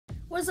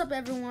What's up,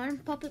 everyone?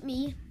 Puppet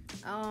Me,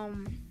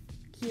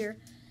 here,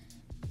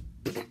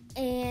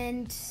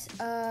 and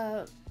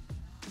so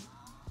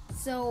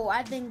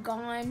I've been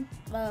gone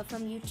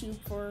from YouTube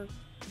for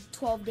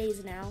 12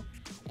 days now,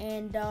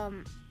 and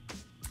I'm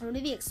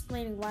gonna be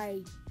explaining why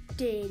I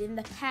did. In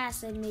the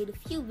past, I made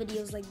a few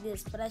videos like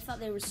this, but I thought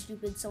they were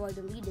stupid, so I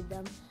deleted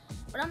them.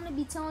 But I'm gonna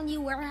be telling you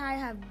where I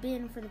have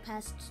been for the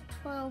past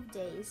 12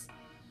 days.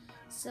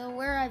 So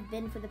where I've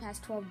been for the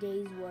past 12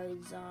 days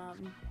was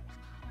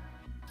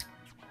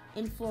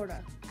in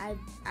Florida.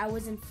 I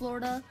was in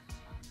Florida,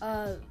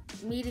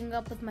 meeting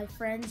up with my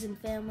friends and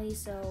family.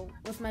 So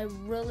with my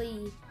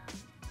really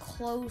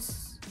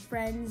close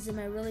friends and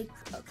my really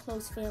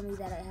close family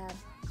that I have,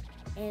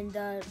 and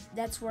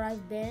that's where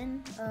I've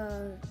been.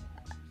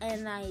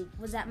 And I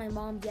was at my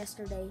mom's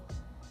yesterday.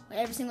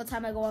 Every single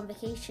time I go on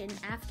vacation,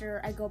 after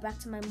I go back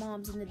to my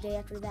mom's, and the day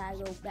after that I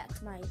go back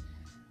to my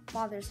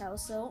father's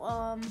house.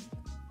 So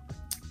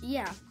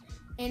yeah.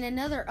 And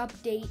another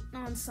update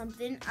on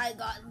something, I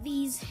got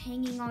these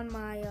hanging on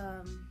my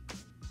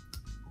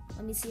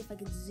let me see if I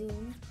can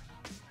zoom.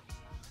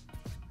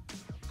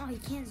 Oh, you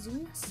can't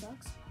zoom? That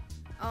sucks.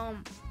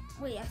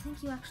 Wait, I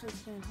think you actually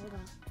can. Hold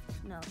on.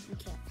 No, you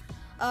can't.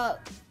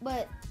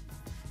 But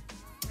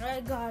I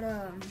got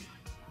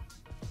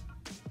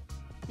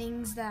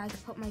things that I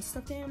could put my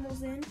stuffed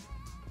animals in,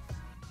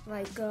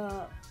 like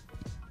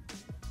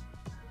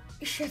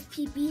Chef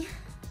Pee-Pee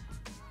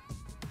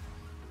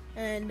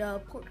and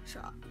pork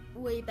chop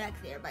way back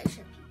there by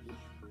Chef Pee-Pee.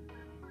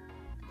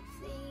 I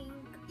think,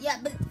 yeah,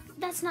 but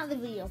that's not the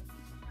video.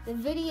 The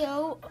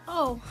video,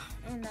 oh,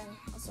 and I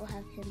also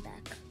have him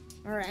back.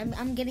 All right,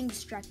 I'm getting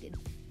distracted.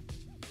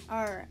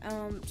 All right,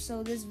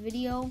 so this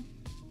video,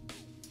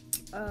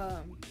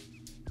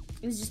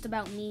 it was just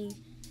about me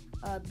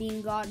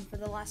being gone for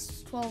the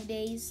last 12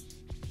 days.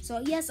 So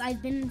yes,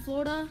 I've been in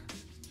Florida.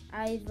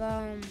 I've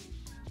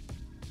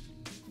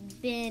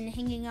been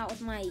hanging out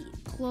with my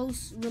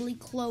really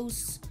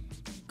close,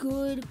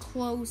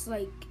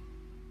 like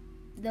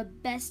the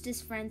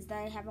bestest friends that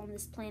I have on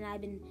this planet.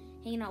 I've been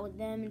hanging out with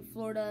them in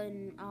Florida,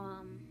 and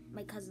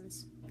my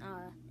cousins,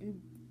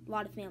 and a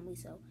lot of family.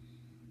 So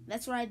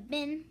that's where I've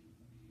been.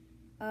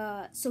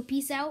 So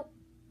peace out.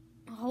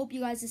 I hope you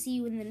guys to see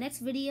you in the next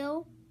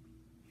video.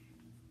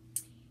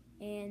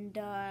 And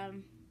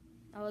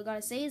all I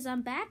gotta say is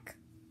I'm back.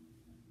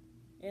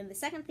 And the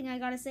second thing I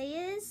gotta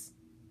say is,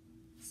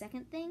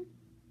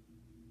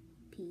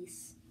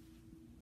 peace.